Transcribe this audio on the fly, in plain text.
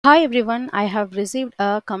Hi everyone, I have received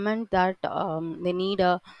a comment that they need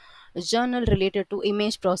a journal related to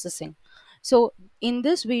image processing. So, in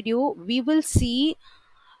this video, we will see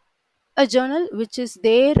a journal which is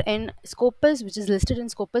there in Scopus, which is listed in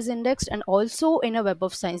Scopus Index, and also in a Web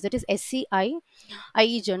of Science, that is SCI,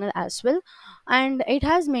 IE journal as well. And it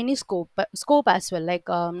has many scope as well, like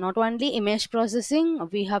not only image processing,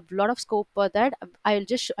 we have a lot of scope for that. I'm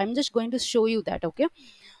just going to show you that, okay?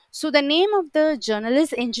 So the name of the journal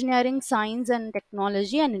is Engineering, Science and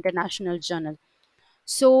Technology and International Journal.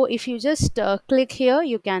 So if you just click here,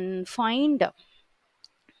 you can find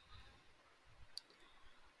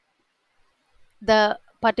the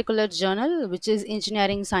particular journal, which is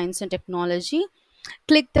Engineering, Science and Technology.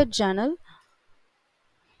 Click the journal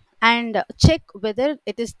and check whether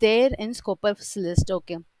it is there in Scopus list,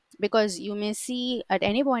 okay? Because you may see at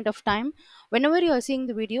any point of time, whenever you are seeing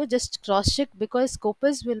the video, just cross check, because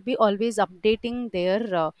Scopus will be always updating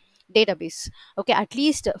their database, okay, at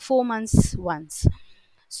least 4 months once.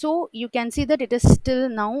 So you can see that it is still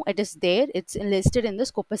now, it is there, it's listed in the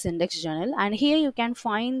Scopus Index journal. And here you can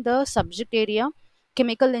find the subject area: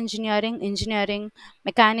 chemical engineering, engineering,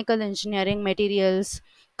 mechanical engineering, materials,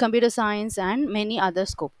 computer science and many other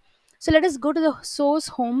scope. So let us go to the source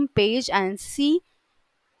home page and see.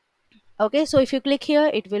 Okay, so if you click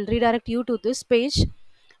here, it will redirect you to this page.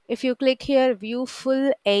 If you click here, view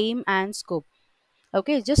full aim and scope.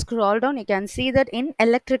 Okay, just scroll down, you can see that in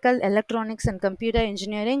electrical, electronics and computer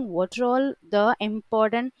engineering, what are all the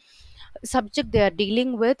important subject they are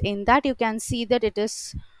dealing with. In that, you can see that it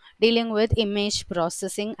is dealing with image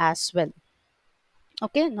processing as well.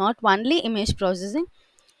 Okay, not only image processing,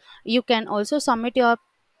 you can also submit your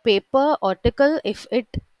paper article if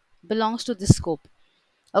it belongs to this scope.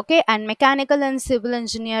 Okay, and mechanical and civil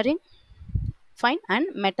engineering, fine, and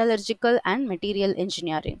metallurgical and material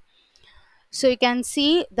engineering. So you can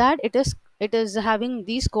see that it is having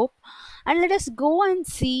the scope. And let us go and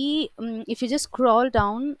see, if you just scroll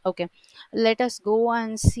down, okay, let us go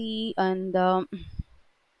and see. And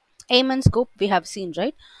aim and scope we have seen,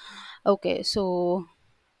 right? Okay, so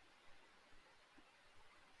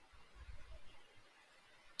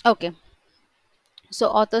okay, so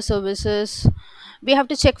author services, we have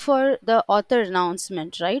to check for the author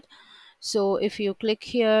announcement, right? So if you click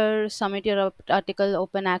here, submit your article,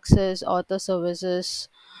 open access, author services.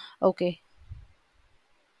 Okay,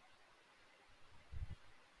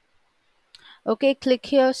 okay, click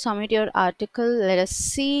here, submit your article. Let us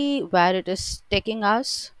see where it is taking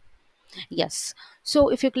us. Yes, so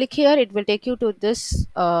if you click here, it will take you to this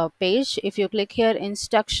page. If you click here,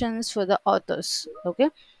 instructions for the authors, okay,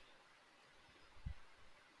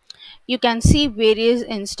 you can see various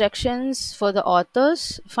instructions for the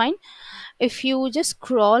authors, fine. If you just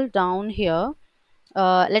scroll down here,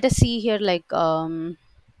 let us see here, like aim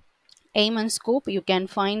and scope, you can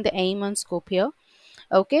find the aim and scope here.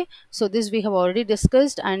 Okay, so this we have already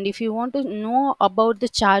discussed. And if you want to know about the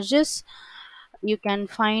charges, you can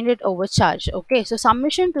find it over charge. Okay, so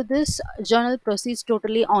submission to this journal proceeds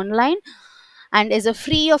totally online and is a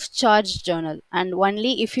free of charge journal, and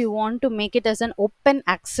only if you want to make it as an open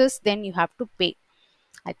access, then you have to pay,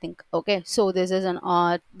 I think. Okay, so this is an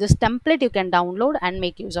this template you can download and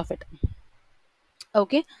make use of it.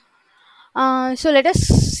 Okay, so let us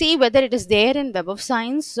see whether it is there in Web of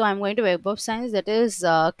Science. So I'm going to Web of Science, that is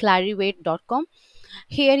clarivate.com.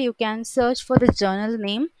 Here you can search for the journal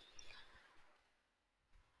name,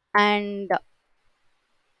 and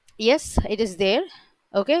yes, it is there.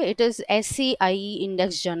 Okay, it is SCIE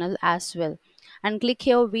Index Journal as well. And click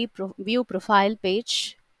here, view profile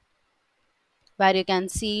page, where you can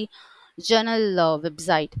see journal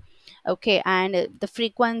website. Okay, and the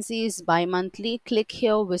frequency is bi-monthly. Click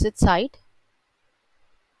here, visit site.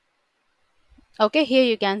 Okay, here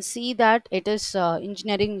you can see that it is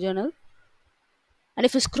engineering journal. And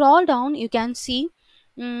if you scroll down, you can see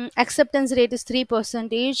acceptance rate is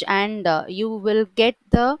 3%, and you will get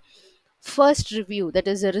the first review, that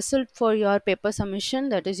is a result for your paper submission,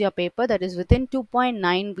 that is your paper, that is within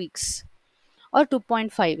 2.9 weeks or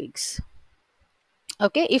 2.5 weeks.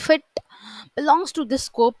 Okay, if it belongs to this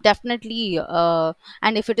scope, definitely,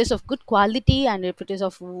 and if it is of good quality and if it is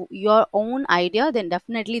of your own idea, then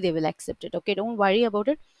definitely they will accept it. Okay, don't worry about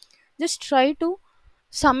it, just try to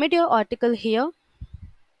submit your article here,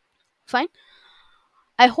 fine.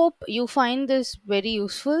 I hope you find this very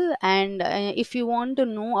useful. And if you want to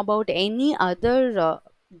know about any other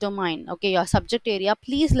domain, okay, your subject area,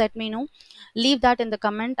 please let me know. Leave that in the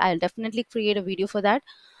comment. I'll definitely create a video for that.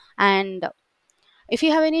 And if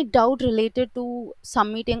you have any doubt related to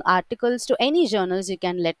submitting articles to any journals, you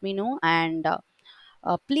can let me know. And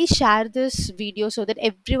Please share this video so that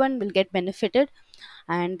everyone will get benefited,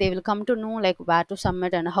 and they will come to know like where to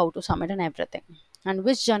submit and how to submit and everything, and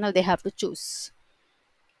which journal they have to choose.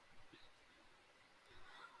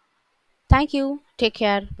 Thank you. Take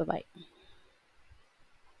care. Bye bye.